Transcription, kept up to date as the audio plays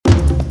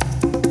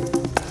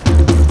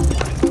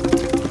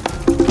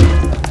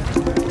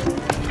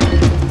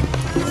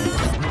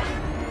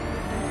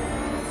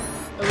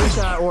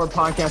more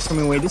podcasts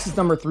coming away. This is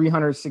number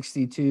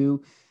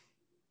 362.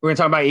 We're going to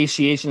talk about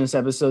HGH in this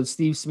episode.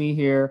 Steve Smee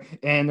here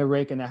and the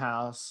Rick in the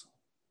house.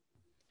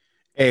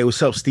 Hey,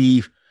 what's up,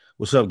 Steve?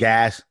 What's up,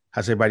 guys?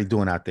 How's everybody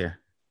doing out there?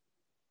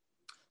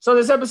 So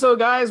this episode,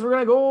 guys, we're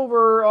going to go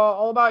over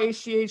all about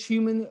HGH,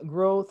 human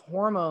growth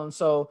hormone.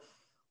 So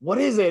what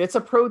is it? It's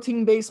a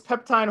protein-based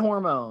peptide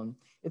hormone.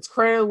 It's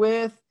credited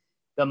with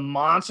the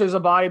monsters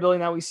of bodybuilding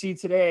that we see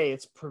today.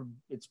 It's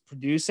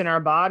produced in our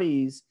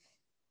bodies,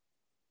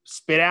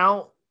 spit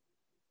out,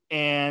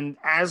 and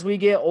as we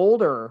get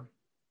older,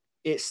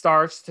 it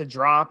starts to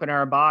drop in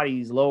our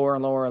bodies lower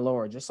and lower and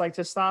lower, just like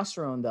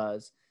testosterone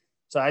does.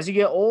 So as you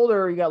get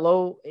older, you got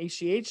low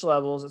HGH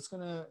levels. It's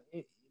going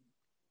to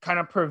kind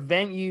of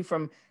prevent you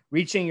from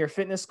reaching your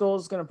fitness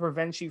goals. It's going to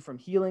prevent you from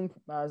healing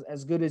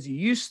as good as you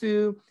used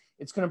to.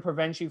 It's going to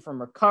prevent you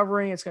from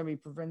recovering. It's going to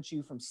prevent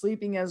you from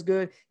sleeping as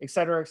good, et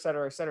cetera, et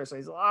cetera, et cetera. So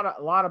there's a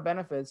lot of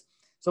benefits.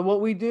 So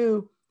what we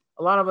do,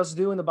 a lot of us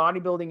do in the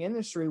bodybuilding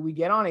industry, we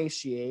get on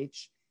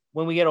HGH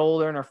when we get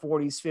older in our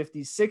 40s,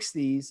 50s,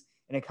 60s,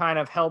 and it kind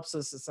of helps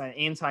us. It's an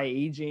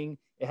anti-aging.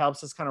 It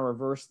helps us kind of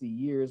reverse the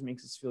years,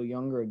 makes us feel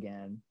younger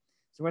again.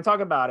 So we're going to talk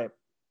about it.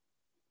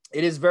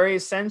 It is very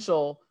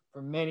essential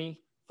for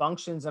many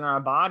functions in our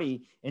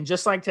body. And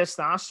just like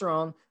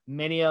testosterone,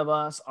 many of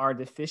us are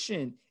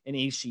deficient in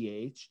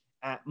HGH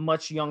at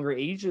much younger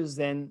ages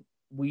than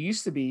we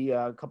used to be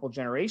a couple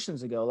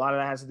generations ago. A lot of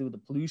that has to do with the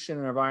pollution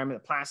in our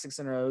environment, the plastics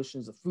in our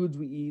oceans, the foods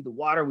we eat, the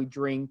water we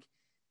drink.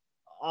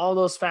 All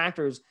those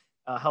factors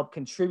help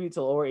contribute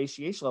to lower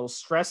HGH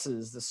levels.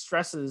 The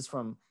stresses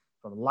from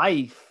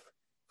life,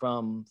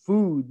 from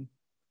food,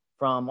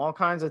 from all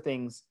kinds of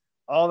things,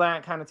 all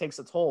that kind of takes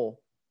a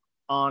toll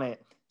on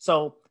it.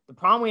 So the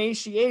problem with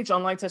HGH,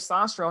 unlike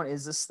testosterone,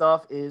 is this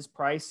stuff is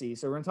pricey.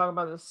 So we're going to talk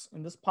about this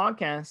in this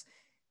podcast,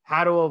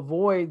 how to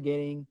avoid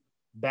getting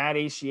bad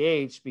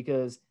HGH,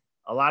 because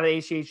a lot of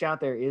HGH out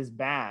there is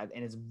bad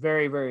and it's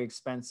very, very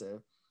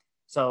expensive.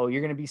 So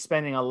you're going to be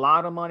spending a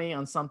lot of money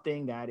on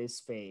something that is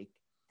fake.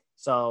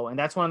 So, and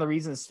that's one of the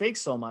reasons it's fake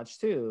so much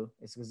too,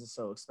 is because it's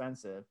so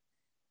expensive.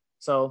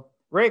 So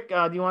Rick,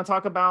 do you want to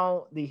talk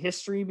about the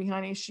history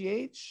behind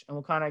HGH, and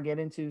we'll kind of get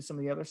into some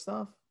of the other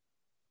stuff?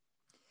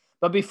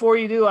 But before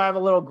you do, I have a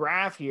little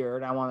graph here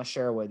that I want to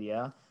share with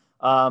you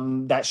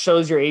that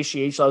shows your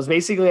HGH levels.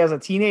 Basically, as a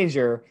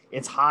teenager,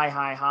 it's high,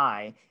 high,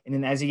 high. And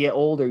then as you get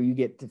older, you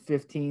get to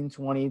 15,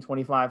 20,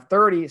 25,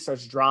 30, it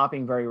starts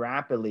dropping very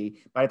rapidly.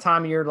 By the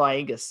time you're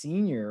like a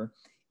senior,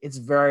 it's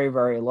very,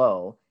 very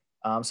low.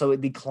 So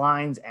it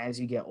declines as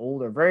you get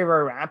older very,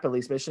 very rapidly,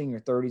 especially in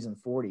your 30s and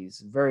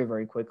 40s, very,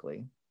 very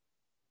quickly.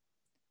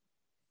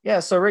 Yeah,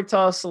 so Rick,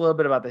 tell us a little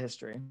bit about the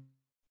history.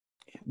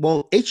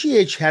 Well,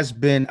 HGH has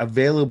been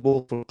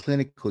available for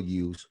clinical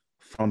use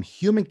from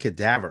human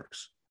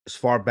cadavers as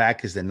far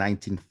back as the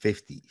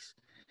 1950s.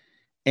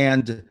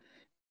 And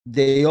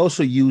they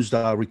also used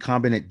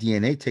recombinant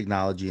DNA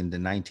technology in the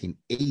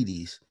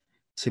 1980s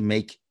to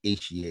make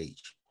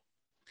HGH.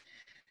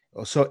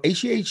 So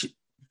HGH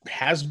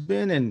has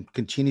been and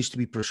continues to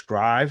be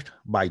prescribed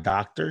by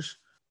doctors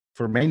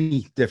for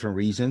many different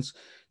reasons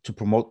to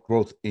promote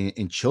growth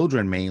in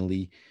children,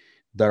 mainly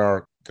that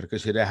are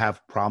considered to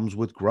have problems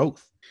with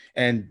growth.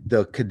 And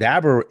the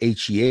cadaver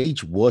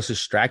HGH was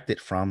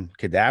extracted from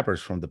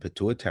cadavers from the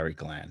pituitary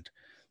gland.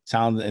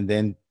 And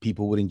then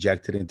people would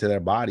inject it into their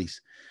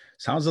bodies.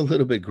 Sounds a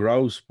little bit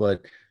gross,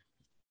 but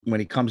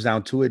when it comes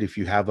down to it, if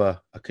you have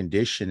a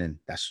condition and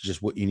that's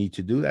just what you need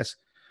to do, that's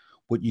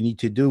what you need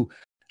to do.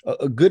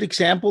 A good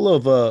example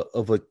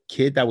of a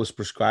kid that was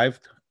prescribed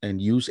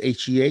and used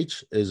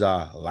HGH is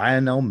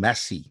Lionel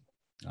Messi.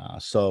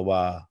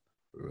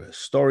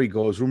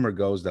 Rumor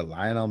goes that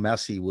Lionel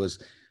Messi was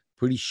a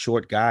pretty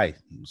short guy,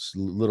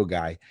 little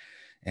guy,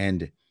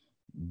 and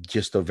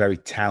just a very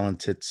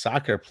talented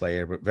soccer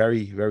player, but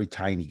very, very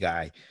tiny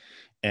guy.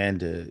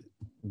 And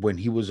when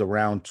he was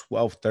around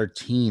 12,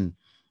 13,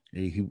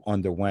 he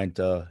underwent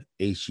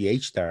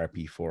HGH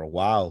therapy for a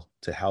while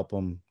to help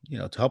him,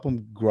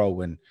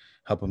 grow and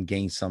help him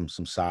gain some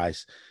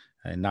size.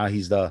 And now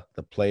he's the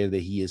player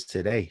that he is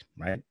today,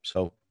 right?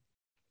 So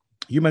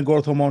human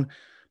growth hormone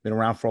been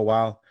around for a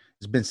while.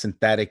 It's been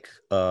synthetic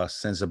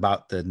since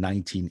about the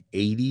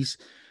 1980s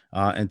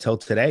until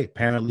today.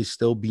 Apparently,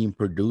 still being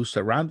produced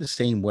around the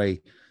same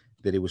way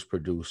that it was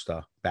produced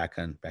back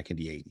in the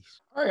 80s.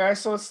 All right,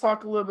 guys. So let's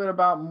talk a little bit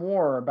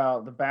more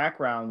about the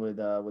background with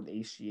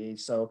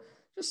HGH. So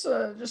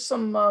just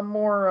some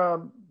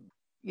more,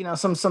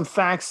 some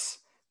facts.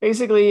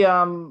 Basically,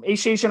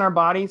 HGH in our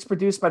body, it's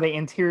produced by the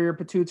anterior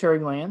pituitary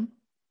gland.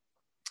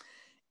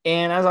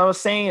 And as I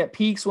was saying, it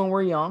peaks when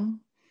we're young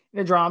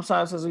and it drops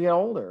out as we get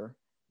older.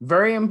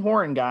 Very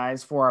important,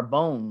 guys, for our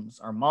bones,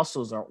 our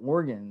muscles, our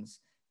organs,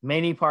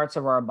 many parts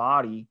of our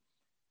body.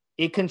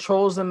 It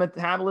controls the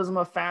metabolism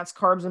of fats,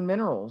 carbs, and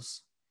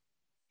minerals.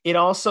 It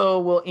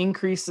also will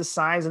increase the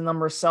size and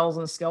number of cells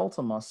in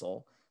skeletal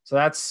muscle. So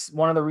that's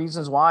one of the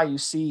reasons why you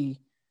see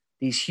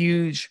these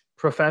huge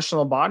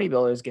professional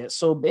bodybuilders get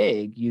so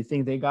big. You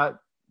think they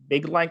got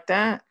big like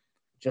that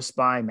just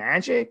by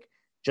magic?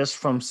 just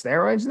from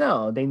steroids?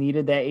 No, they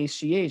needed that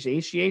HGH.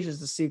 HGH is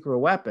the secret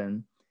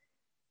weapon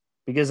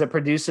because it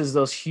produces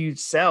those huge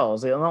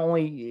cells. It not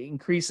only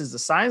increases the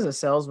size of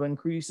cells, but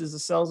increases the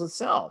cells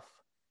itself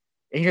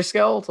in your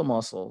skeletal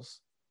muscles.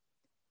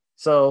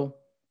 So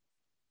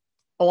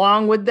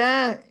along with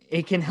that,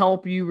 it can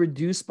help you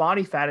reduce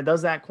body fat. It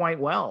does that quite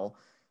well.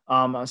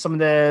 Some of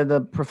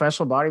the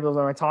professional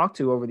bodybuilders I talked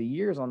to over the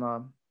years on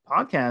the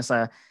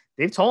podcast,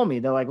 they've told me,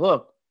 they're like,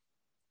 look,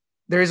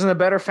 there isn't a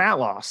better fat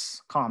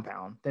loss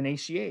compound than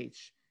HGH.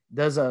 It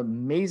does an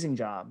amazing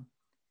job.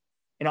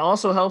 And it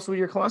also helps with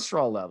your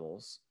cholesterol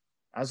levels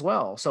as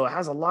well. So it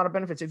has a lot of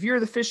benefits. If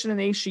you're deficient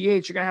in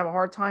HGH, you're going to have a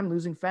hard time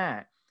losing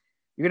fat.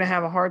 You're going to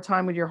have a hard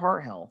time with your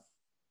heart health.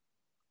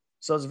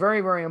 So it's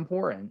very, very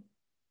important.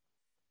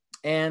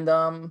 And,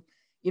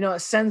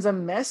 it sends a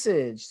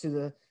message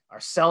to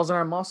our cells in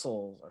our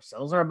muscles, our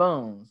cells in our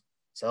bones,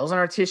 cells in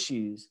our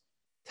tissues,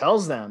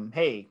 tells them,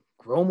 hey,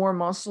 grow more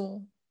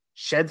muscle,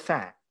 shed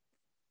fat.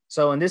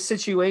 So in this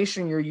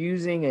situation, you're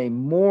using a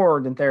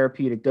more than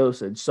therapeutic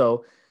dosage.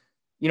 So,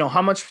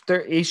 how much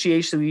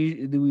HGH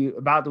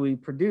do we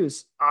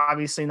produce?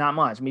 Obviously not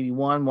much, maybe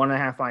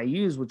 1.5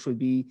 IUs, which would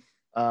be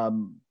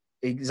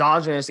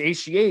exogenous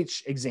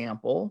HGH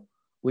example,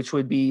 which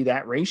would be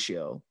that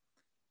ratio.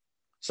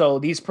 So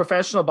these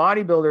professional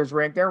bodybuilders,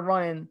 Rick, they're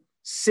running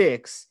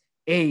 6,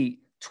 8,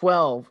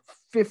 12,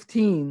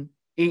 15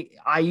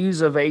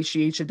 IUs of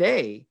HGH a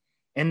day.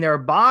 And their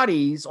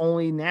bodies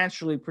only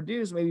naturally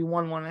produce maybe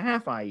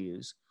 1.5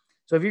 IUs.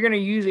 So if you're going to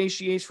use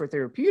HGH for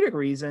therapeutic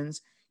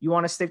reasons, you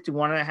want to stick to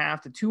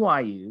 1.5 to 2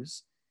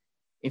 IUs.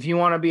 If you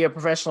want to be a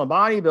professional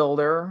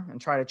bodybuilder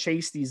and try to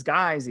chase these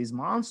guys, these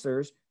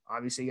monsters,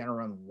 obviously you're going to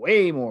run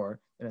way more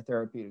than a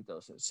therapeutic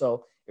dosage.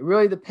 So it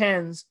really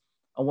depends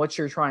on what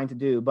you're trying to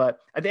do. But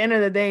at the end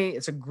of the day,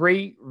 it's a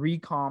great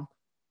recomp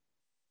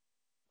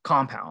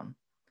compound,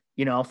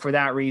 for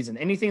that reason.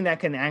 Anything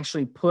that can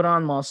actually put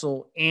on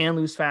muscle and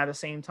lose fat at the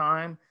same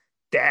time,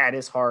 that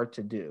is hard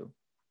to do.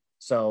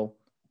 So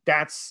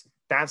that's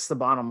the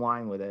bottom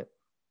line with it.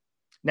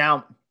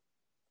 Now,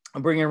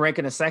 I'm bringing Rick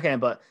in a second,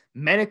 but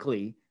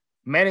medically,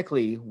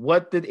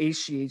 what is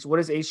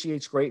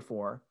HGH great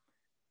for?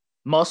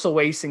 Muscle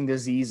wasting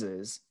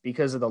diseases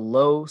because of the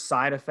low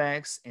side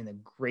effects and the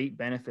great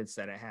benefits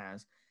that it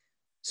has.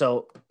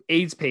 So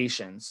AIDS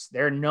patients,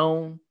 they're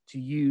known to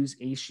use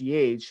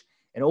HGH.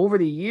 And over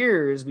the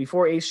years,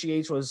 before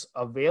HGH was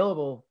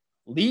available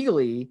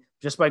legally,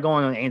 just by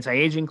going to an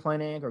anti-aging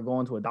clinic or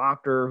going to a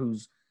doctor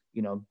who's,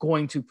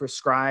 going to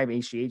prescribe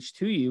HGH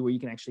to you, where you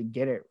can actually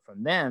get it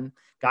from them,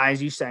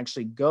 guys used to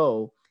actually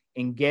go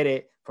and get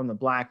it from the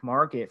black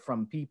market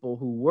from people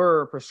who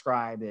were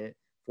prescribed it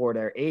for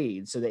their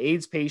AIDS. So the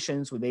AIDS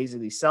patients would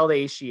basically sell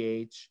the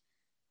HGH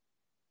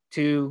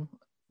to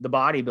the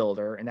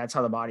bodybuilder, and that's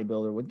how the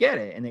bodybuilder would get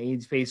it. And the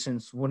AIDS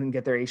patients wouldn't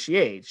get their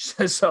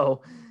HGH.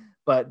 So,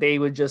 but they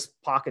would just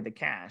pocket the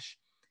cash.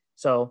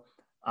 So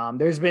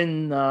there's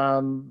been,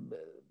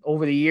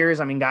 over the years,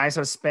 guys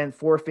have spent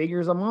 4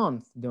 figures a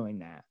month doing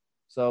that.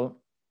 So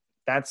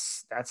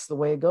that's the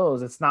way it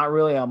goes. It's not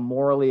really a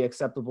morally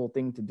acceptable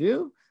thing to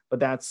do, but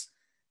that's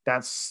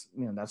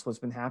what's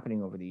been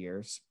happening over the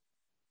years.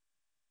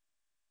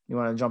 You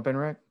want to jump in,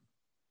 Rick?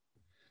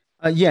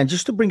 Yeah, and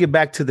just to bring it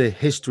back to the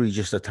history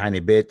just a tiny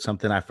bit,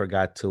 something I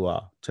forgot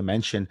to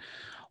mention.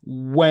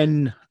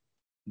 When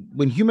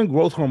human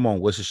growth hormone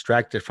was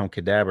extracted from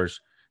cadavers,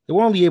 they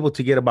were only able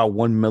to get about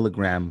 1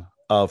 milligram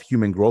of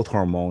human growth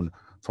hormone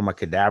from a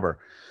cadaver.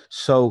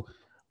 So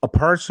a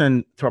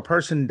person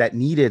that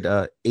needed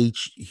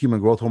human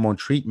growth hormone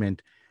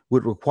treatment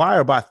would require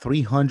about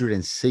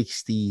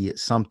 360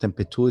 something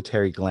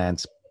pituitary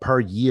glands per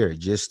year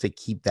just to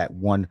keep that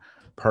one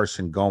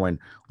person going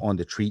on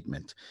the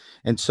treatment.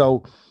 And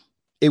so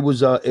it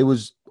was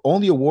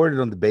only awarded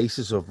on the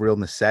basis of real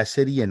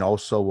necessity and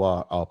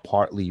also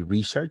partly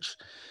research.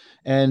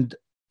 And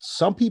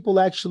some people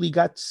actually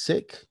got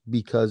sick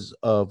because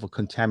of a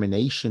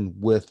contamination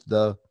with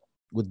the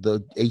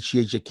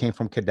HGH that came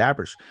from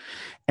cadavers.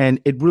 And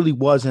it really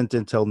wasn't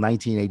until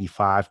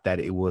 1985 that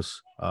it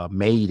was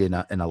made in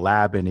a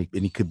lab, and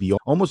it could be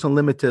almost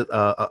unlimited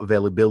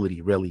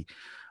availability, really,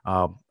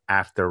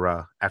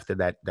 after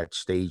that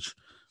stage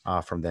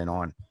from then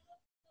on.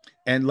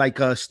 And like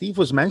Steve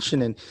was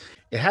mentioning,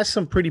 it has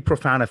some pretty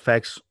profound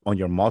effects on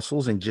your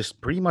muscles and just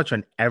pretty much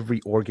on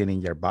every organ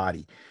in your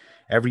body.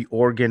 Every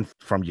organ,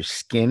 from your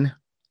skin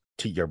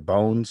to your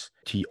bones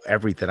to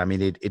everything.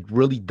 It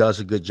really does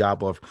a good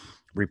job of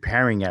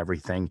repairing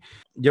everything.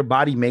 Your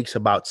body makes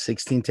about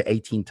 16 to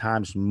 18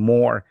 times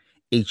more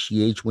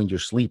HGH when you're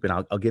sleeping.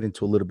 I'll get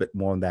into a little bit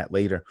more on that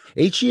later.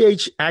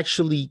 HGH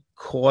actually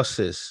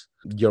causes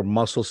your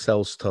muscle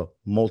cells to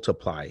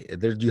multiply.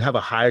 You have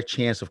a higher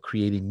chance of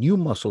creating new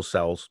muscle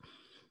cells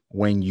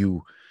when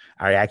you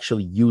are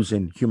actually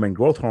using human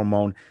growth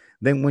hormone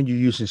than when you're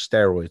using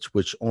steroids,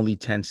 which only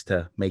tends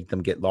to make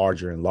them get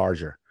larger and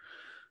larger.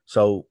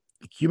 So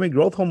human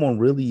growth hormone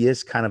really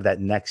is kind of that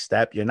next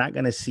step. You're not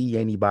going to see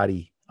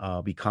anybody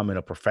becoming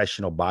a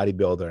professional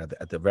bodybuilder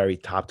at the very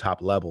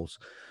top levels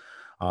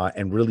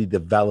and really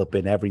develop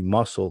in every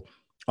muscle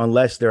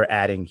unless they're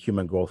adding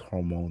human growth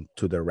hormone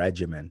to their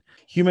regimen.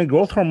 Human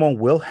growth hormone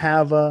will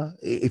have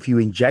if you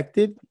inject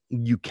it,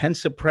 you can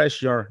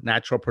suppress your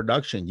natural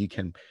production. You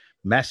can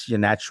mess your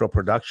natural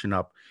production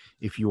up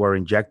if you are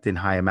injecting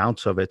high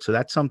amounts of it. So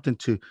that's something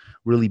to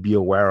really be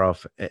aware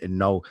of and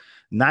know.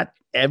 Not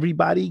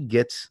everybody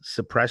gets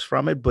suppressed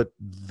from it, but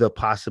the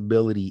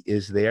possibility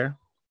is there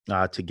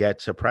to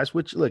get suppressed,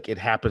 which, look, it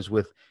happens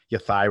with your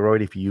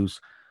thyroid. If you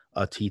use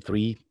a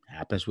T3,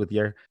 happens with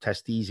your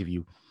testes if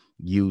you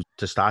use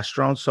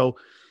testosterone. So,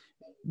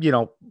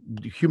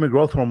 human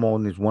growth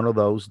hormone is one of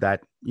those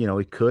that,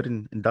 it could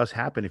and does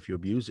happen if you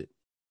abuse it.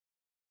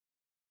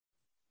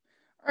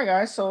 All right,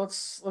 guys. So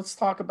let's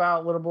talk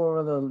about a little bit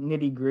of the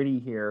nitty gritty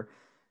here.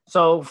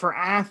 So for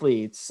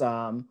athletes,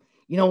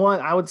 you know what?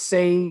 I would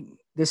say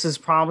this is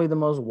probably the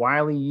most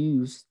widely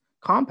used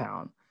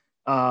compound.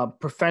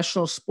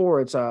 Professional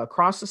sports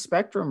across the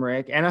spectrum,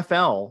 Rick,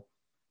 NFL,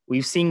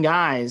 we've seen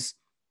guys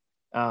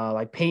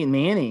like Peyton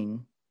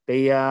Manning.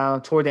 They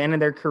toward the end of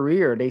their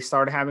career, they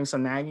started having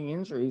some nagging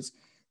injuries.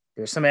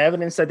 There's some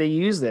evidence that they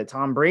used it.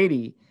 Tom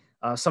Brady,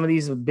 some of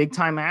these big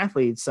time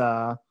athletes.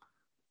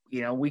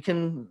 We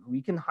can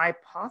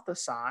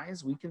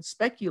hypothesize, we can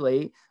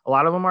speculate. A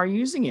lot of them are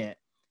using it.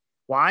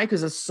 Why?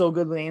 Because it's so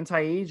good with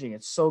anti-aging.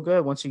 It's so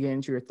good once you get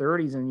into your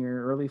 30s and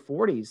your early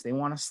 40s. They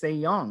want to stay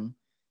young.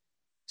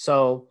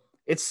 So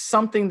it's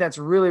something that's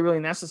really, really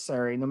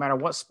necessary. No matter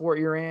what sport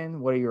you're in,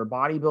 whether you're a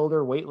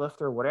bodybuilder,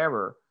 weightlifter,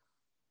 whatever,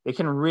 it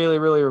can really,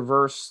 really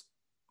reverse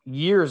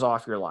years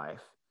off your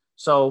life.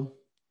 So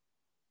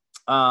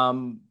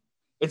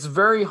it's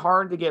very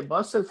hard to get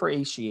busted for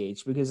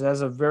HGH because it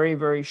has a very,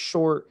 very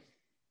short,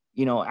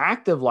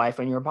 active life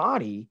in your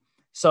body.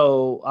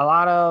 So a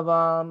lot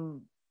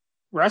of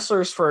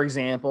wrestlers, for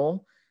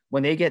example,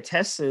 when they get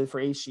tested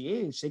for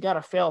HGH, they got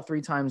to fail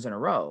 3 times in a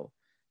row.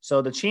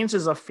 So the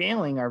chances of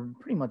failing are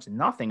pretty much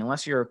nothing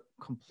unless you're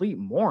a complete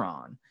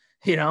moron,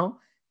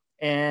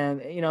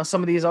 And,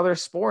 some of these other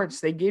sports,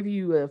 they give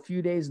you a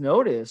few days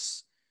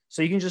notice.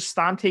 So you can just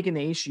stop taking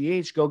the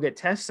HGH, go get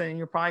tested, and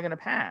you're probably going to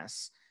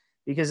pass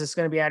because it's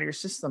going to be out of your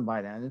system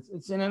by then.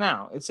 It's in and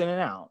out. It's in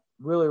and out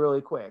really,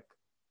 really quick.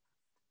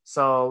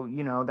 So,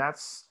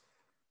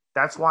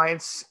 that's why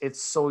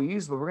it's so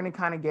used. But we're going to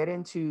kind of get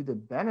into the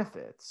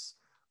benefits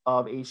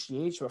of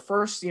HGH. But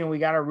first, we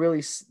got to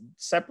really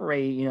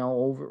separate,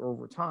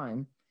 over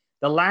time.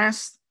 The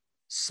last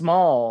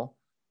small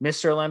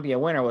Mr. Olympia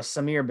winner was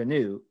Samir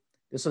Bannout.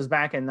 This was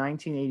back in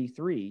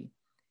 1983.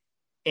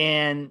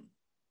 And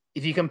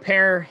if you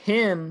compare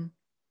him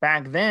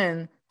back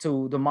then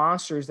to the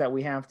monsters that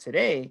we have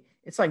today,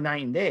 it's like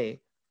night and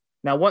day.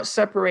 Now, what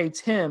separates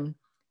him?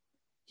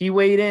 He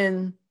weighed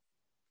in,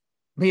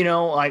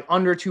 like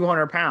under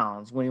 200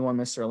 pounds when he won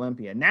Mr.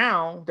 Olympia.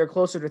 Now they're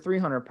closer to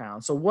 300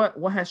 pounds. So what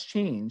has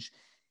changed?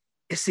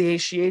 It's the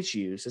HGH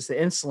use. It's the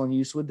insulin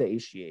use with the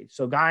HGH.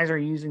 So guys are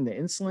using the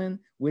insulin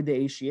with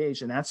the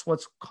HGH, and that's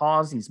what's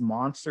caused these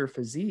monster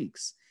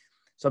physiques.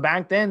 So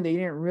back then, they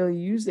didn't really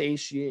use the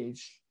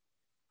HGH.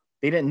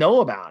 They didn't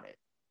know about it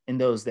in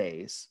those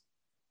days.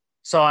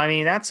 So,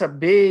 that's a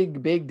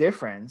big, big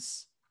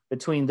difference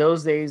between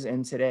those days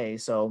and today.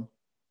 So,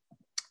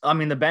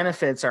 the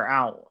benefits are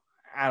out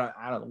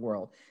of the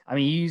world. You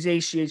use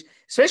HGH,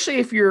 especially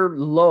if you're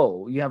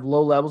low, you have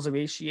low levels of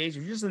HGH. If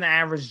you're just an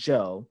average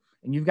Joe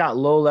and you've got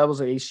low levels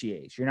of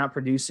HGH, you're not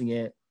producing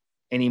it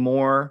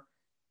anymore.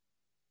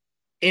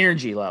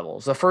 Energy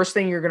levels. The first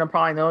thing you're going to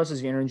probably notice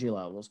is your energy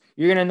levels.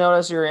 You're going to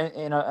notice you're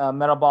in a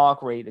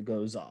metabolic rate that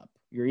goes up.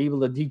 You're able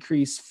to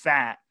decrease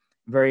fat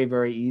very,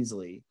 very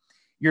easily.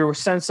 Your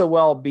sense of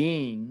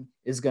well-being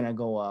is going to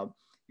go up.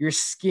 Your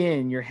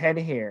skin, your head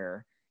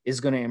hair is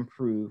going to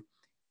improve.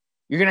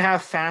 You're going to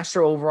have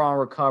faster overall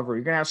recovery.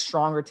 You're going to have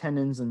stronger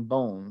tendons and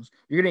bones.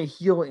 You're going to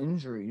heal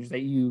injuries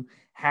that you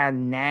had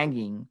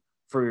nagging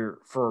for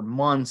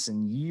months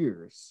and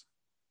years.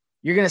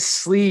 You're going to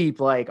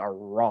sleep like a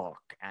rock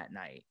at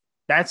night.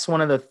 That's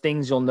one of the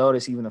things you'll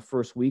notice even the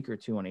first week or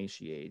two on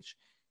HGH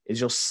is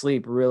you'll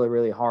sleep really,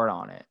 really hard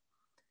on it.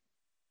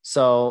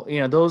 So,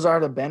 those are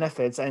the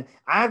benefits. And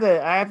I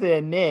have to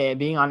admit,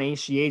 being on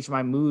HGH,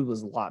 my mood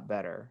was a lot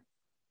better.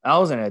 I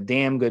was in a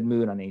damn good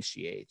mood on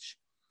HGH.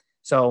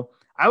 So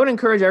I would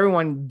encourage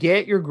everyone,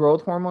 get your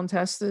growth hormone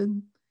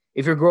tested.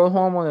 If your growth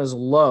hormone is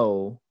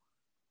low,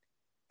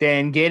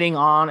 then getting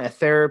on a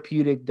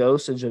therapeutic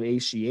dosage of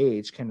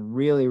HGH can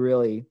really,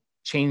 really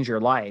change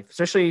your life,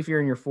 especially if you're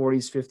in your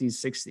 40s,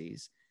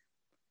 50s,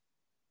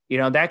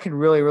 60s. That can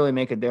really, really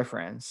make a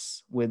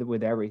difference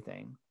with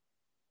everything.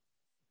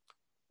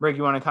 Rick,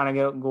 you want to kind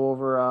of go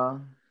over?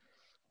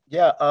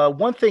 Yeah.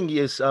 One thing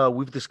is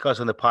we've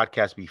discussed on the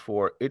podcast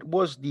before. It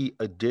was the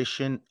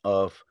addition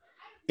of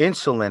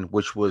insulin,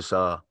 which was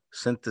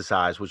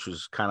synthesized, which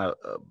was kind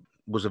of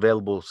was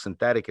available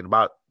synthetic in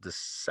about the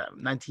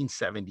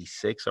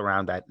 1976,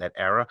 around that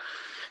era.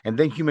 And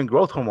then human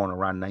growth hormone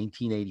around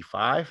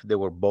 1985. They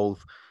were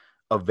both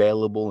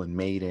available and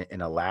made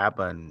in a lab,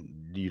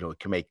 and,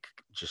 can make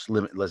just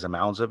limitless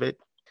amounts of it.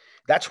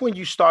 That's when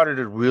you started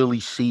to really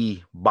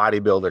see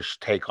bodybuilders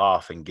take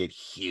off and get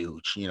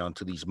huge,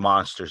 into these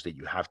monsters that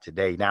you have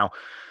today. Now,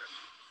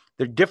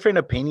 there are different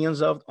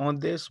opinions of on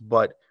this,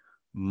 but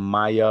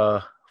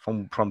my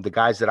from the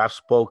guys that I've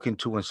spoken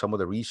to and some of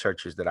the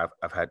researchers that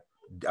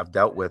I've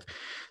dealt with,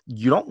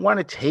 you don't want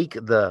to take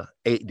the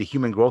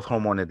human growth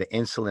hormone and the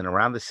insulin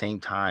around the same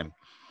time.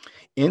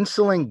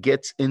 Insulin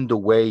gets in the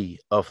way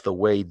of the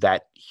way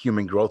that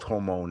human growth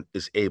hormone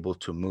is able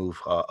to move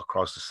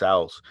across the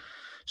cells.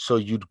 So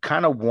you'd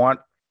kind of want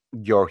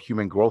your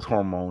human growth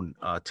hormone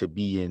to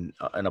be in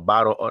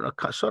about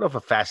sort of a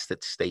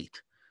fasted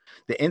state.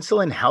 The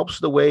insulin helps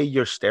the way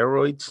your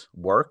steroids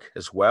work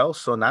as well.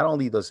 So not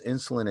only does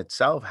insulin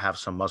itself have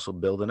some muscle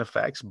building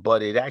effects,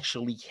 but it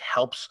actually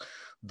helps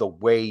the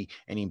way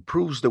and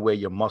improves the way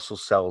your muscle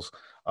cells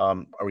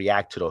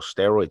react to those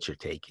steroids you're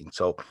taking.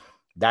 So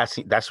that's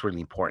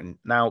really important.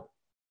 Now,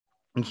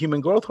 in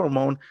human growth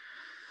hormone,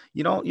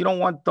 you don't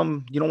want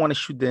to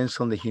shoot the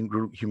insulin,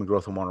 the human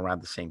growth hormone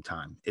around the same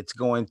time. It's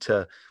going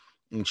to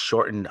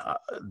shorten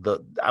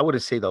I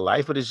wouldn't say the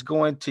life, but it's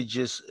going to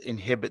just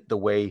inhibit the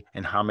way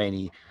and how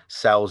many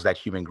cells that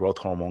human growth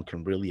hormone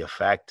can really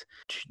affect.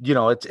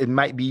 It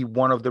might be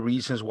one of the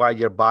reasons why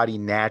your body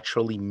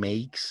naturally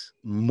makes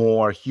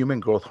more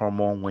human growth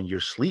hormone when you're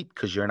asleep,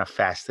 because you're in a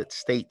fasted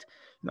state.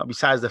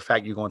 Besides the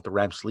fact you're going to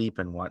REM sleep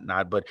and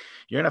whatnot, but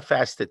you're in a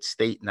fasted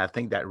state. And I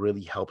think that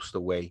really helps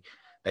the way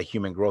that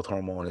human growth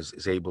hormone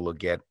is able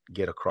to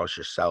get across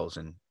your cells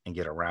and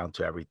get around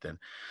to everything.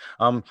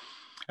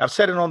 I've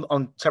said it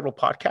on several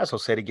podcasts. I'll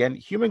say it again.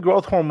 Human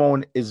growth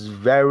hormone is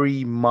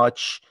very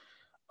much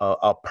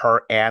a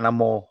per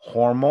animal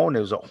hormone.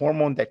 It was a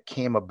hormone that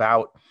came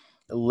about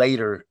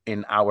later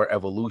in our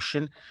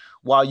evolution.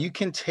 While you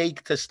can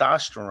take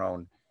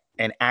testosterone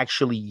and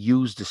actually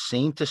use the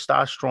same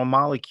testosterone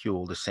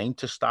molecule, the same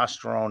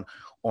testosterone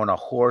on a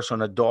horse,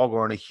 on a dog,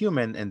 or on a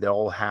human, and they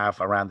all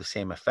have around the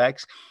same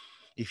effects.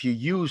 If you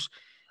use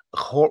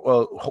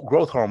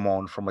growth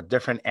hormone from a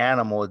different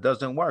animal, it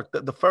doesn't work.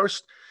 The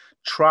first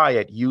try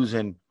at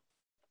using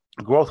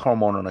growth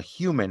hormone on a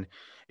human,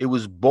 it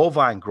was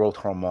bovine growth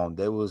hormone.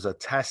 There was a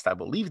test, I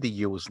believe the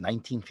year was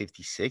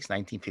 1956,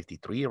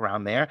 1953,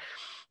 around there.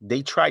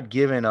 They tried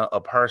giving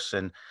a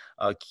person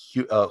a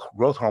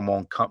growth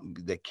hormone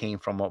that came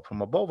from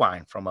a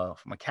bovine, from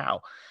a cow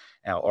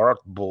or a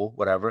bull,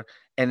 whatever,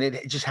 and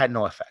it just had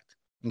no effect.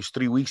 It was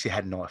 3 weeks, it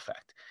had no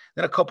effect.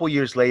 Then a couple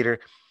years later,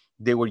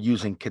 they were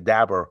using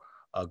cadaver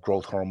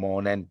growth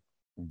hormone, and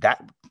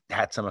that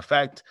had some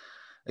effect.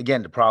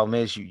 Again, the problem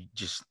is you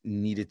just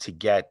needed to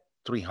get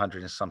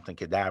 300 and something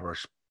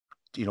cadavers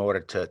in order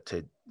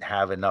to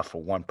have enough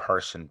for one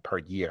person per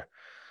year.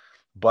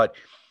 But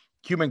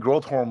human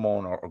growth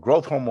hormone or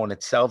growth hormone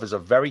itself is a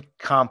very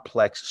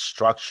complex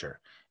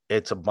structure.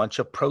 It's a bunch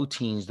of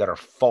proteins that are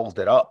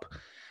folded up,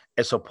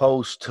 as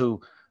opposed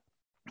to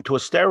a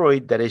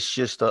steroid that is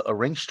just a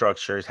ring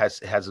structure. It has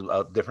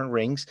different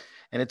rings,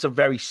 and it's a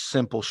very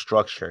simple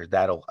structure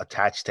that'll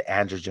attach to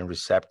androgen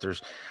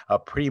receptors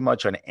pretty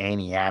much on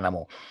any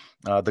animal.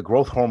 The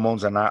growth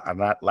hormones are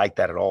not like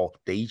that at all.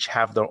 They each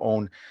have their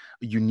own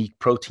unique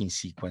protein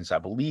sequence. I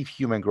believe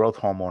human growth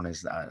hormone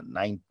is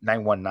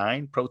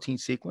 919 protein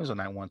sequence, or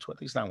 912. I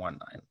think it's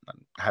 919.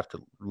 I have to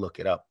look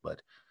it up,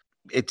 but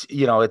it's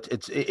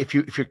if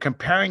you're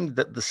comparing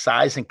the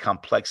size and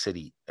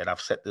complexity, and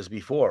I've said this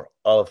before,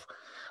 of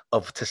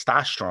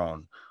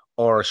testosterone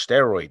or a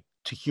steroid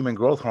to human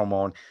growth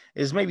hormone,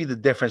 is maybe the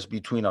difference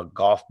between a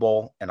golf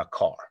ball and a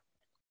car.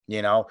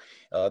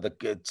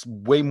 It's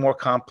way more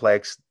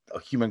complex. A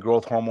human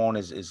growth hormone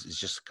is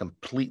just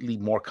completely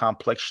more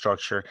complex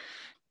structure,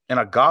 and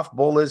a golf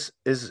ball is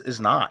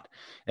not.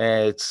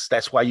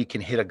 That's why you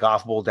can hit a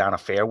golf ball down a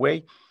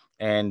fairway,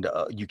 and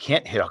you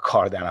can't hit a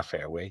car down a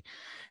fairway.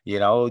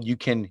 You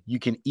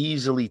can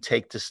easily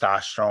take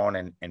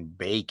testosterone and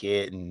bake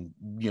it, and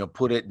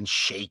put it and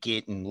shake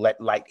it and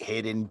let light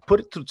hit it and put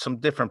it through some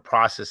different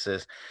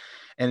processes,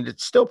 and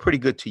it's still pretty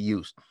good to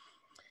use.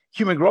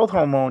 Human growth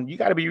hormone, you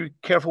got to be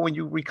careful when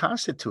you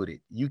reconstitute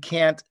it. You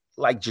can't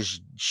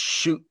just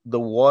shoot the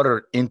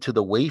water into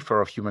the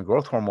wafer of human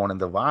growth hormone in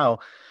the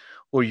vial,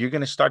 or you're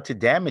going to start to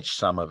damage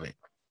some of it.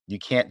 You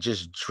can't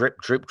just drip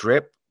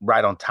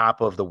right on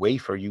top of the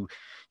wafer.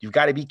 You've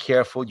got to be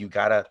careful. You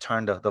got to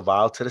turn the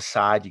vial to the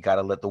side. You got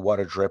to let the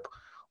water drip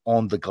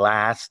on the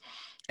glass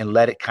and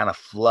let it kind of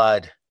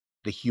flood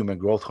the human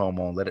growth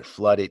hormone. Let it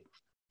flood it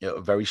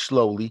very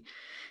slowly.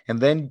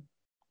 And then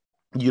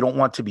you don't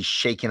want to be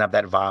shaking up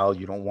that vial.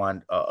 You don't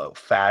want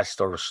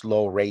fast or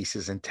slow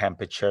races in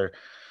temperature.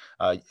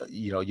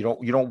 You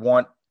don't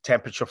want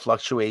temperature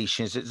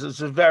fluctuations.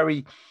 It's a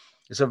very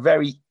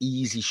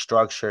easy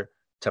structure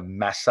to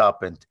mess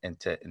up and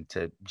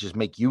to just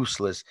make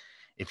useless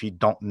if you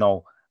don't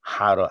know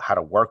how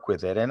to work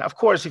with it. And of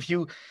course, if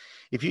you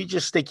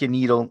just stick your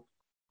needle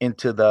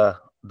into the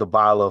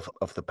vial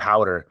of the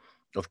powder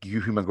of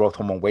human growth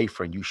hormone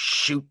wafer and you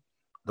shoot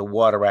the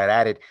water right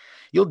at it,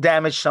 you'll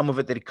damage some of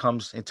it that it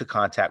comes into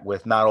contact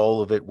with. Not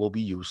all of it will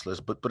be useless,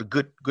 but a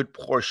good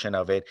portion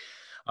of it.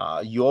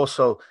 You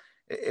also,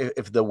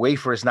 if the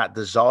wafer is not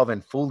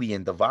dissolving fully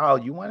in the vial,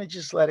 you want to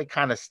just let it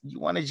kind of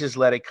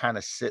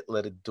sit,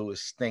 let it do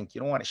its thing. You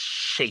don't want to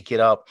shake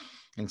it up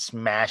and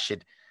smash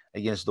it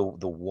against the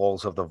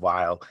walls of the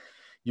vial.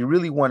 You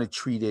really want to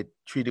treat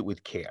it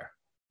with care.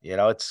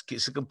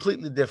 It's a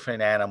completely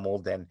different animal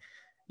than,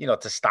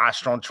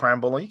 testosterone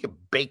trenbolone. You can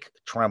bake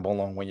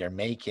trenbolone when you're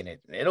making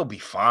it. It'll be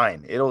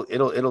fine.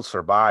 It'll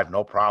survive,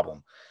 no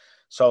problem.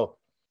 So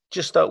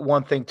just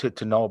one thing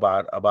to know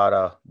about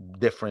a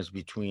difference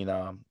between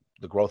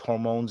the growth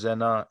hormones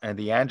and the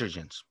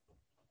androgens.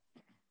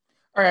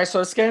 All right, so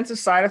let's get into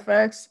side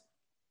effects.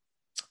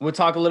 We'll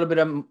talk a little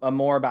bit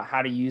more about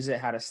how to use it,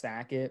 how to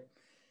stack it.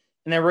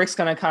 And then Rick's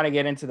going to kind of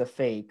get into the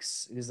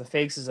fakes, because the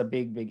fakes is a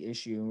big, big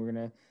issue. We're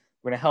going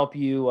to help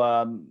you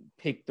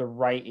pick the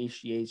right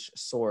HGH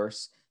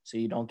source so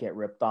you don't get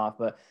ripped off.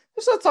 But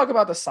let's talk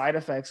about the side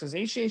effects, because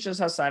HGH does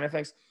have side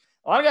effects.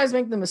 A lot of guys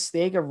make the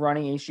mistake of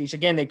running HGH.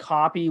 Again, they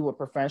copy what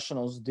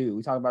professionals do.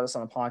 We talk about this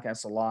on the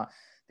podcast a lot.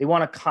 They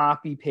want to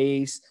copy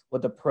paste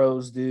what the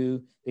pros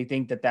do. They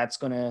think that that's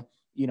going to,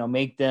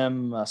 make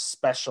them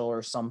special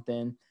or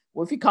something.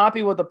 Well, if you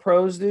copy what the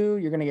pros do,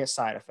 you're going to get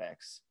side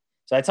effects.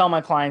 So I tell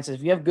my clients,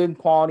 if you have good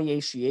quality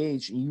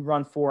HGH and you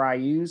run 4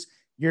 IUs,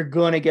 you're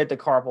going to get the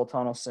carpal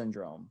tunnel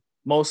syndrome.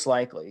 Most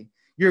likely.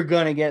 You're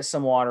going to get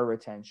some water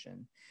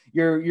retention.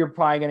 You're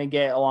probably going to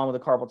get, along with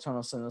the carpal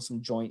tunnel syndrome,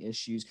 some joint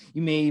issues.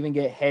 You may even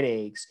get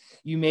headaches.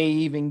 You may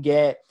even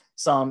get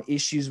some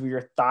issues with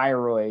your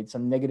thyroid,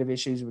 some negative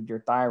issues with your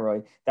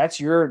thyroid.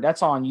 That's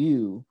on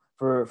you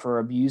for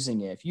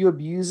abusing it. If you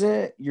abuse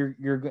it,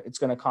 it's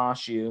going to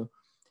cost you.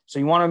 So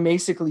you want to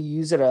basically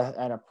use it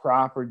at a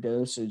proper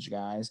dosage,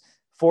 guys.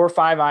 4 or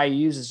 5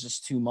 IUs is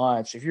just too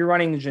much. If you're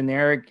running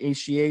generic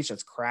HGH,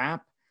 that's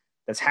crap.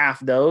 That's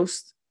half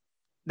dosed.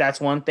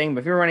 That's one thing.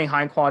 But if you're running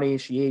high quality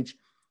HGH,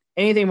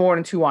 anything more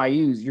than 2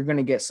 IUs, you're going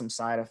to get some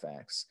side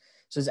effects.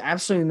 So there's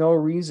absolutely no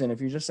reason, if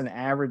you're just an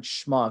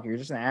average schmuck, you're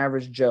just an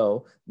average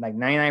Joe, like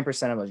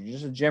 99% of us, you're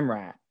just a gym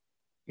rat.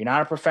 You're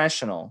not a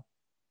professional.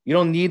 You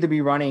don't need to be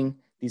running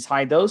these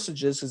high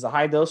dosages, because the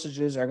high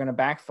dosages are going to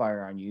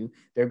backfire on you.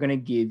 They're going to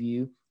give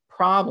you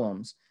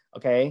problems.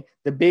 Okay.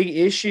 The big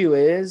issue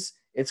is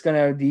it's going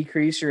to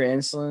decrease your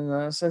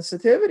insulin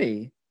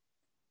sensitivity,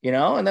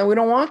 and then we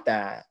don't want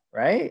that,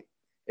 right?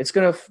 It's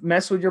going to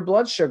mess with your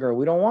blood sugar.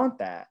 We don't want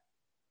that.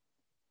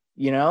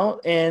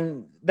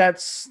 And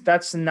that's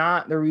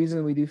not the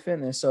reason we do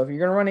fitness. So if you're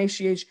going to run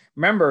HGH,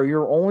 remember,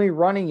 you're only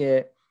running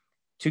it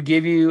to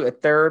give you a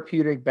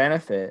therapeutic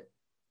benefit.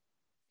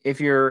 If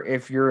you're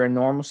in a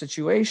normal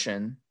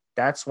situation,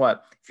 that's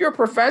what. If you're a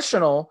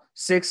professional,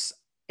 6,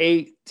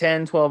 8,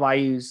 10, 12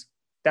 IUs,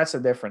 that's a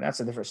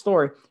different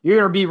story. You're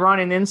going to be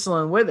running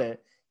insulin with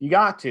it. You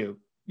got to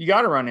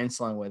run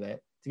insulin with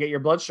it to get your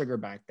blood sugar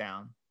back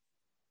down.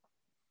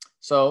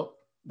 So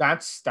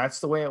that's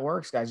the way it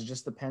works, guys. It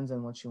just depends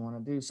on what you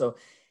want to do. So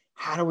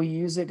how do we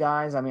use it,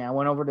 guys? I mean, I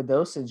went over the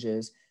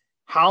dosages.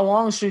 How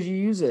long should you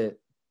use it?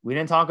 We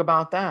didn't talk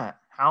about that.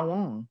 How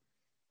long?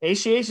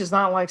 HGH is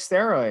not like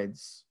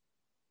steroids.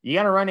 You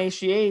got to run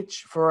HGH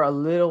for a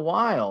little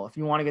while if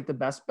you want to get the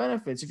best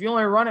benefits. If you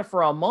only run it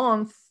for a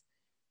month,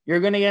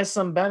 you're going to get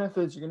some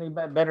benefits. You're going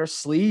to get better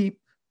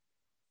sleep.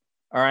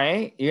 All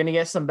right. You're going to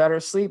get some better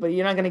sleep, but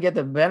you're not going to get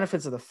the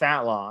benefits of the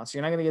fat loss.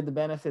 You're not going to get the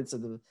benefits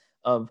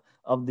of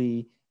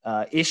the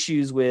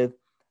issues with,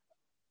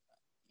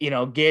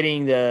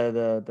 getting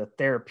the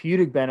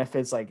therapeutic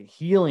benefits, like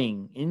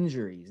healing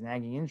injuries,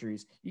 nagging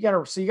injuries. You got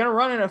to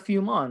run it a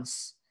few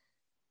months.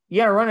 You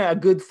got to run it a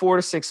good 4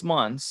 to 6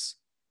 months.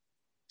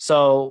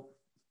 So,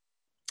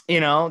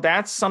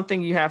 that's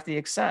something you have to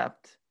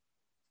accept.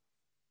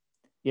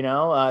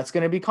 It's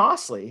going to be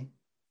costly.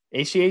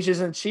 HGH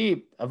isn't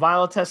cheap. A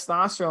vial of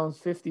testosterone is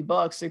 $50,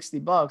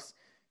 $60.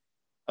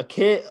 A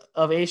kit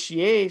of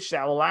HGH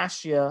that will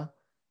last you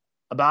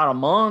about a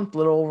month, a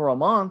little over a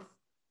month,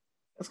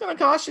 it's going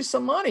to cost you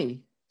some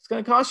money. It's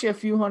going to cost you a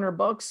few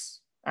 $100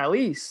 at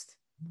least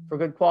for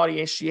good quality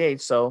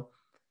HGH. So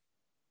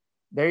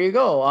there you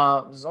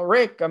go. So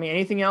Rick,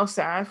 anything else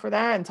to add for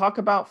that? And talk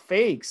about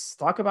fakes.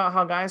 Talk about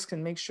how guys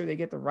can make sure they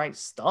get the right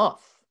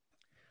stuff.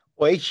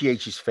 Well,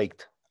 HGH is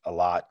faked a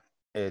lot.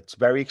 It's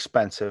very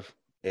expensive.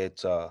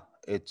 It's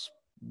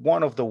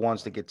one of the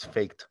ones that gets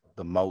faked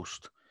the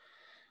most.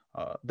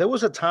 There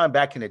was a time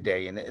back in the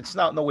day, and it's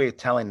not no way of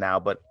telling now,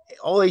 but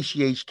all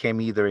HGH came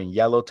either in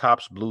yellow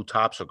tops, blue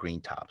tops, or green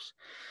tops.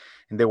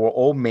 And they were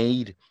all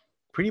made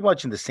pretty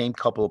much in the same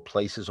couple of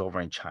places over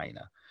in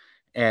China.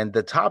 And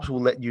the tops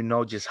will let you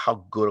know just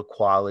how good a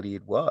quality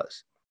it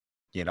was,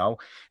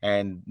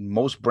 and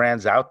most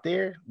brands out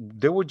there,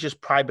 they were just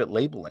private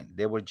labeling.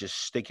 They were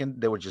just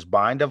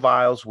buying the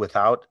vials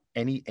without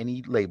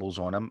any labels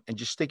on them and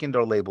just sticking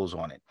their labels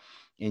on it.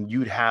 And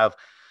you'd have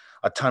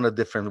a ton of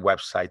different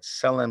websites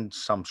selling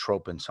some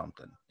tropin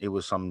something. It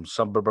was some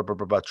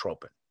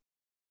tropin,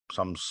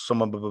 some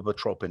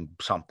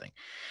something.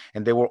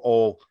 And they were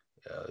all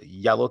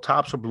yellow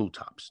tops or blue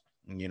tops.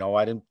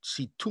 I didn't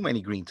see too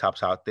many green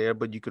tops out there,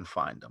 but you can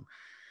find them.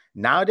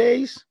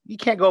 Nowadays, you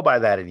can't go by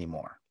that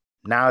anymore.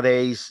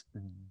 Nowadays,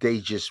 they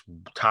just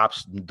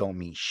tops don't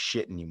mean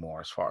shit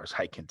anymore, as far as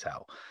I can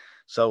tell.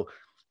 So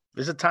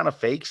there's a ton of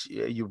fakes.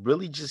 You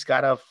really just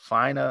gotta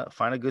find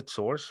a good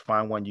source,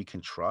 find one you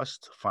can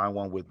trust, find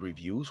one with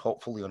reviews,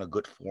 hopefully on a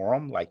good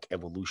forum like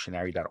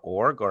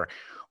evolutionary.org or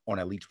on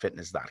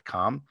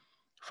elitefitness.com.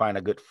 Find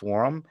a good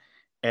forum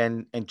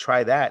and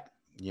try that.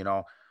 You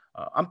know,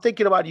 I'm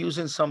thinking about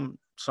using some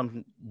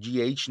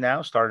GH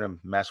now, starting to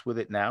mess with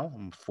it now.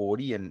 I'm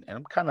 40 and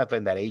I'm kind of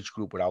in that age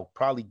group where I'll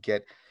probably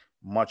get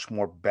much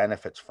more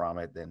benefits from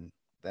it than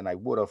I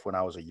would have when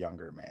I was a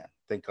younger man.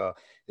 I think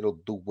it'll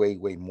do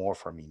way more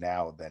for me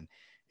now than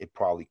it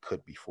probably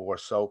could before.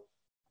 So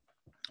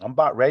I'm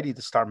about ready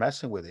to start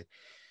messing with it.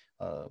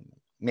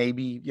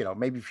 Maybe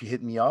maybe if you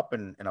hit me up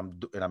and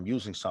I'm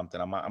using something,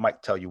 I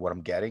might tell you what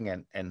I'm getting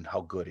and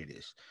how good it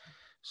is.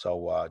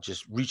 So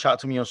just reach out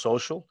to me on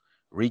social,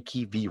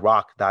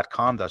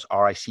 rickyvrock.com. That's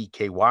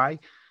RICKY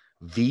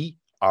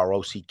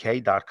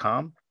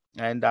VROCK.com.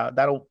 And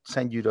that'll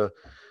send you to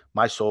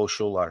my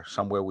social or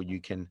somewhere where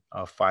you can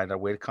find a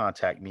way to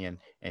contact me and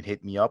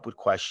hit me up with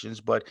questions.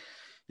 But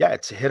yeah,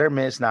 it's hit or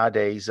miss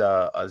nowadays.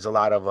 There's a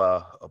lot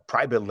of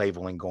private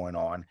labeling going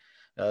on.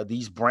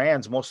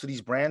 Most of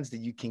these brands that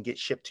you can get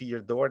shipped to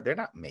your door, they're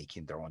not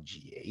making their own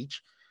GH.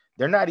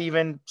 They're not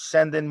even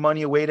sending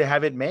money away to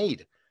have it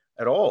made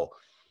at all.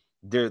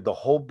 The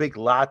whole big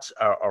lots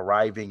are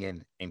arriving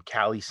in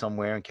Cali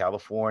somewhere, in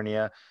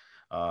California,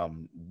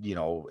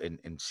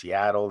 in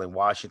Seattle and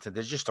Washington.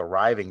 They're just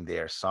arriving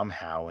there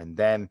somehow. And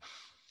then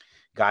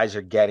guys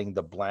are getting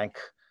the blank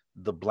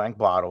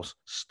bottles,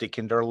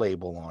 sticking their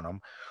label on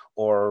them.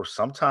 Or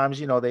sometimes,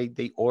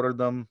 they order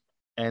them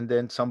and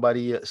then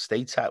somebody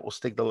stateside will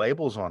stick the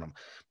labels on them.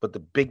 But the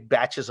big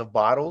batches of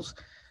bottles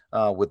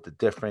with the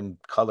different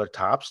color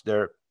tops,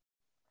 they're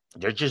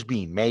just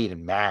being made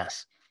in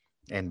mass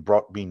and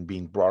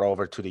being brought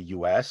over to the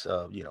U.S.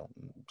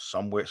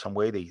 Some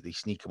way they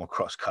sneak them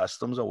across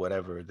customs or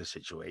whatever the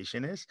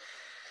situation is,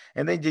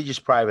 and they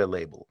just private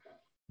label.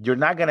 You're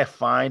not going to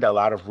find a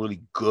lot of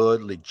really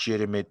good,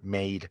 legitimate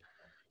made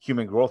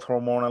human growth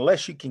hormone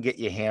unless you can get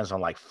your hands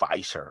on like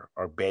Pfizer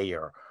or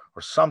Bayer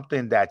or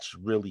something that's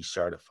really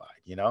certified.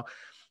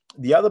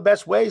 The other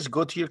best way is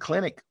go to your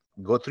clinic,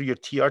 go through your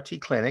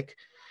TRT clinic.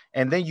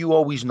 And then you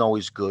always know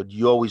it's good.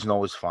 You always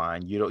know it's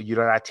fine.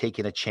 You're not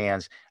taking a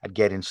chance at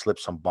getting slip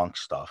some bunk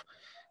stuff.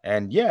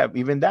 And yeah,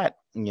 even that,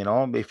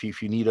 if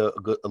you need a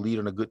lead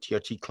on a good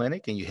TRT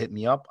clinic and you hit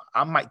me up,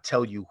 I might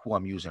tell you who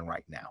I'm using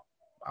right now.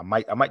 I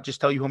might just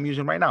tell you who I'm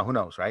using right now. Who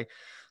knows, right?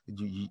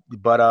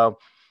 But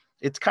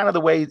it's kind of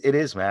the way it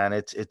is, man.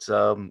 It's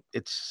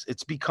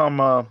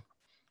become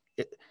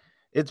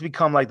it's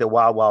become like the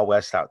wild, wild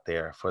west out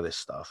there for this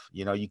stuff.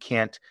 You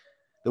can't.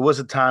 There was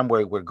a time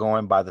where we're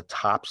going by the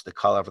tops. The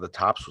color of the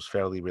tops was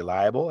fairly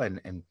reliable,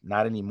 and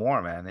not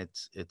anymore, man.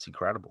 It's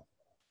incredible.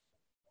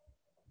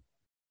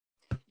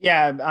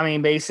 Yeah, I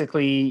mean,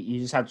 basically, you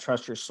just have to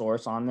trust your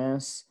source on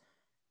this,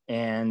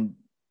 and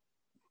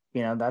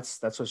that's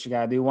what you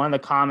gotta do. One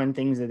of the common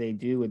things that they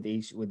do with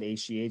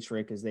HGH,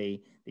 Rick, is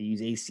they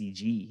use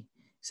ACG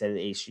instead of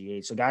the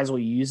HGH. So guys will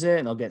use it,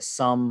 and they'll get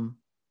some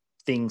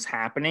things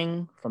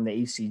happening from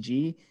the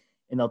ACG.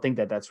 And they'll think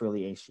that that's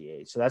really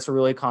HGH. So that's a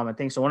really common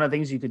thing. So one of the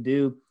things you could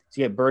do is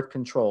you get birth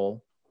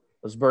control.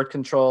 Those birth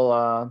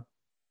control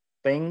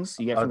things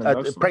you get from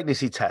the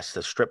pregnancy test,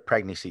 the strip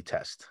pregnancy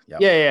test. Yep.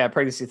 Yeah,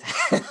 pregnancy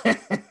test.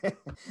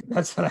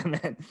 That's what I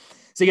meant.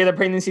 So you get a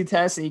pregnancy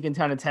test and you can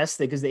kind of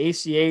test it because the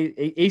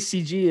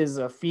ACG is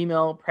a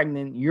female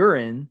pregnant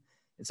urine.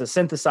 It's a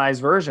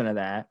synthesized version of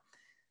that.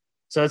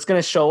 So it's going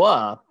to show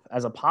up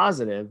as a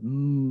positive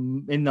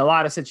in a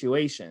lot of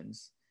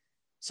situations.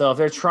 So if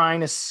they're trying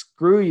to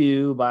screw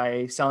you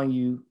by selling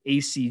you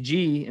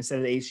ACG instead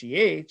of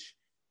HGH,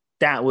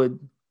 that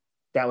would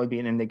be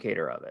an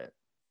indicator of it.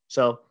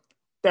 So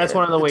that's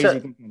one of the ways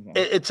you can.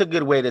 It's a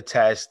good way to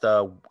test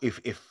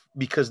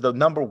because the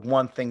number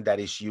one thing that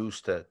is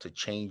used to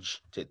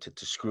change to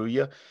screw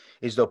you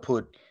is they'll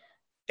put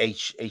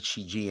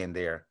HCG in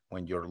there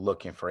when you're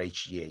looking for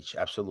HGH.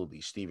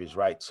 Absolutely, Steve is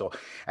right. So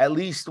at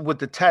least with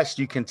the test,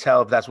 you can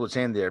tell if that's what's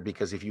in there,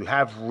 because if you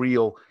have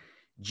real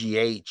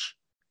GH,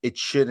 it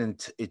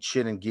shouldn't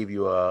give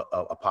you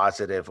a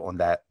positive on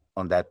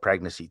that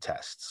pregnancy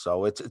test.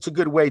 So it's a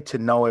good way to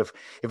know if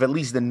at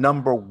least the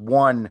number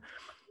one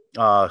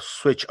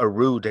switch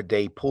aroo that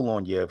they pull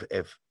on you,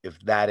 if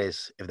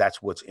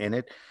that's what's in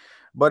it.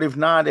 But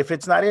if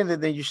it's not in it,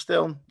 then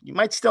you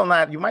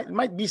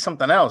might be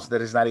something else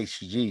that is not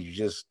HCG.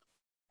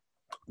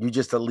 You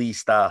just at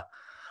least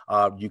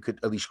you could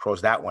at least cross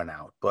that one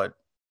out. But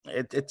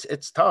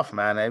it's tough,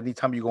 man. Every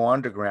time you go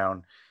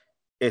underground,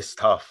 it's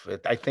tough.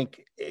 I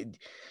think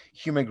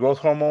human growth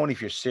hormone, if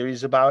you're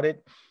serious about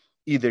it,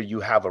 either you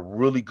have a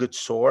really good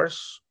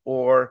source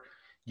or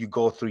you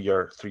go through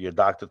your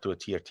doctor, through a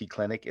TRT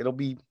clinic. It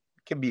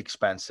can be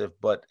expensive,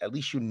 but at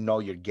least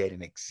you're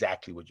getting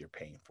exactly what you're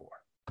paying for.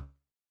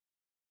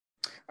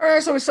 All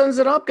right, so we sums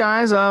it up,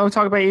 guys. We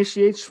talk about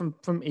HGH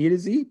from A to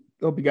Z.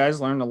 Hope you guys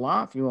learned a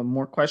lot. If you want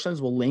more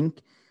questions, we'll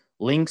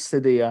links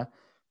to the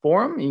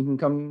forum. You can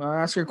come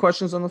ask your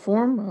questions on the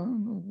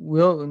forum.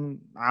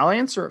 I'll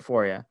answer it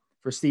for you.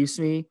 For Steve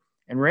Smee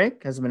and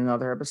Rick, has been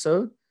another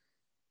episode.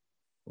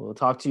 We'll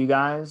talk to you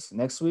guys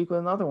next week with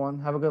another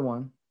one. Have a good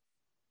one.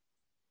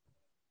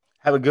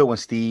 Have a good one,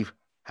 Steve.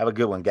 Have a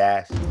good one,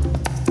 guys.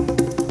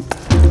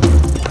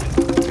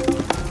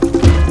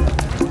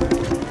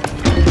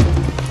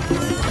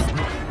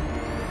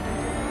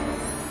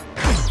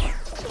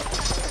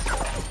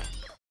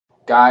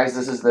 Guys,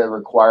 this is the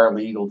required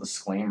legal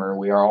disclaimer.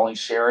 We are only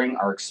sharing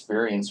our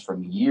experience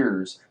from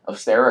years of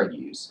steroid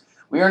use.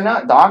 We are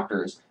not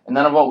doctors, and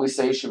none of what we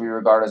say should be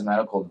regarded as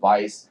medical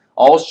advice.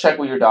 Always check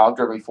with your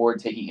doctor before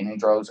taking any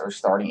drugs or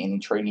starting any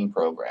training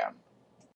program.